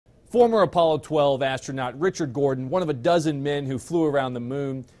Former Apollo 12 astronaut Richard Gordon, one of a dozen men who flew around the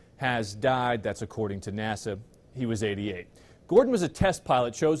moon, has died. That's according to NASA. He was 88. Gordon was a test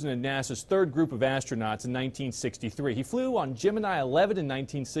pilot chosen in NASA's third group of astronauts in 1963. He flew on Gemini 11 in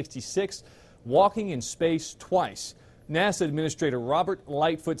 1966, walking in space twice. NASA Administrator Robert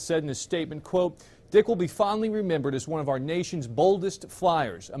Lightfoot said in his statement, quote, "Dick will be fondly remembered as one of our nation's boldest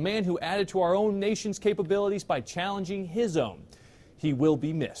flyers, a man who added to our own nation's capabilities by challenging his own. He will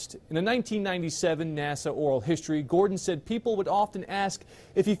be missed." In a 1997 NASA oral history, Gordon said people would often ask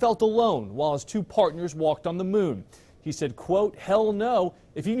if he felt alone while his two partners walked on the moon. He said, quote, "Hell no.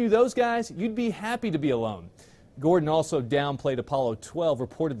 If you knew those guys, you'd be happy to be alone." Gordon also downplayed Apollo 12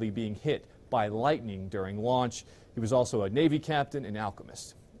 reportedly being hit by lightning during launch. He was also a Navy captain and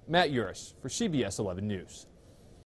alchemist. Matt Yurus for CBS 11 News.